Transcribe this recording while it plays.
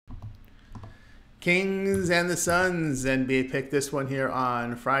Kings and the Suns, NBA pick this one here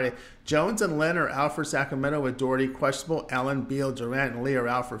on Friday. Jones and Len are out for Sacramento with Doherty questionable. Allen, Beal, Durant, and Lee are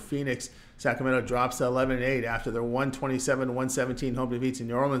out for Phoenix. Sacramento drops to 11-8 after their 127-117 home defeats in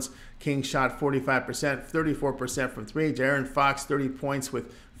New Orleans. Kings shot 45%, 34% from three. De'Aaron Fox, 30 points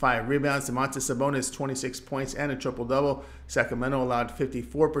with 5 rebounds. Domantas Sabonis, 26 points and a triple-double. Sacramento allowed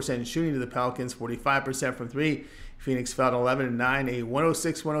 54% shooting to the Pelicans, 45% from three. Phoenix fell 11-9, a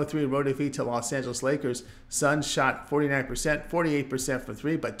 106-103 road defeat to Los Angeles Lakers. Suns shot 49%, 48% from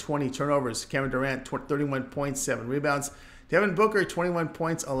three, but 20 turnovers. Kevin Durant, 31 points, 7 rebounds. Devin Booker, 21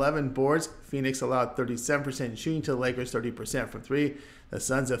 points, 11 boards. Phoenix allowed 37% shooting to the Lakers, 30% from three. The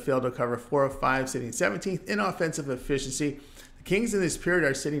Suns have failed to cover 4 of 5, sitting 17th in offensive efficiency. The Kings in this period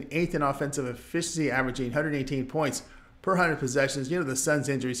are sitting 8th in offensive efficiency, averaging 118 points per 100 possessions. The Suns'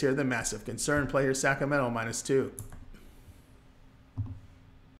 injuries here, the massive concern. Play here, Sacramento -2.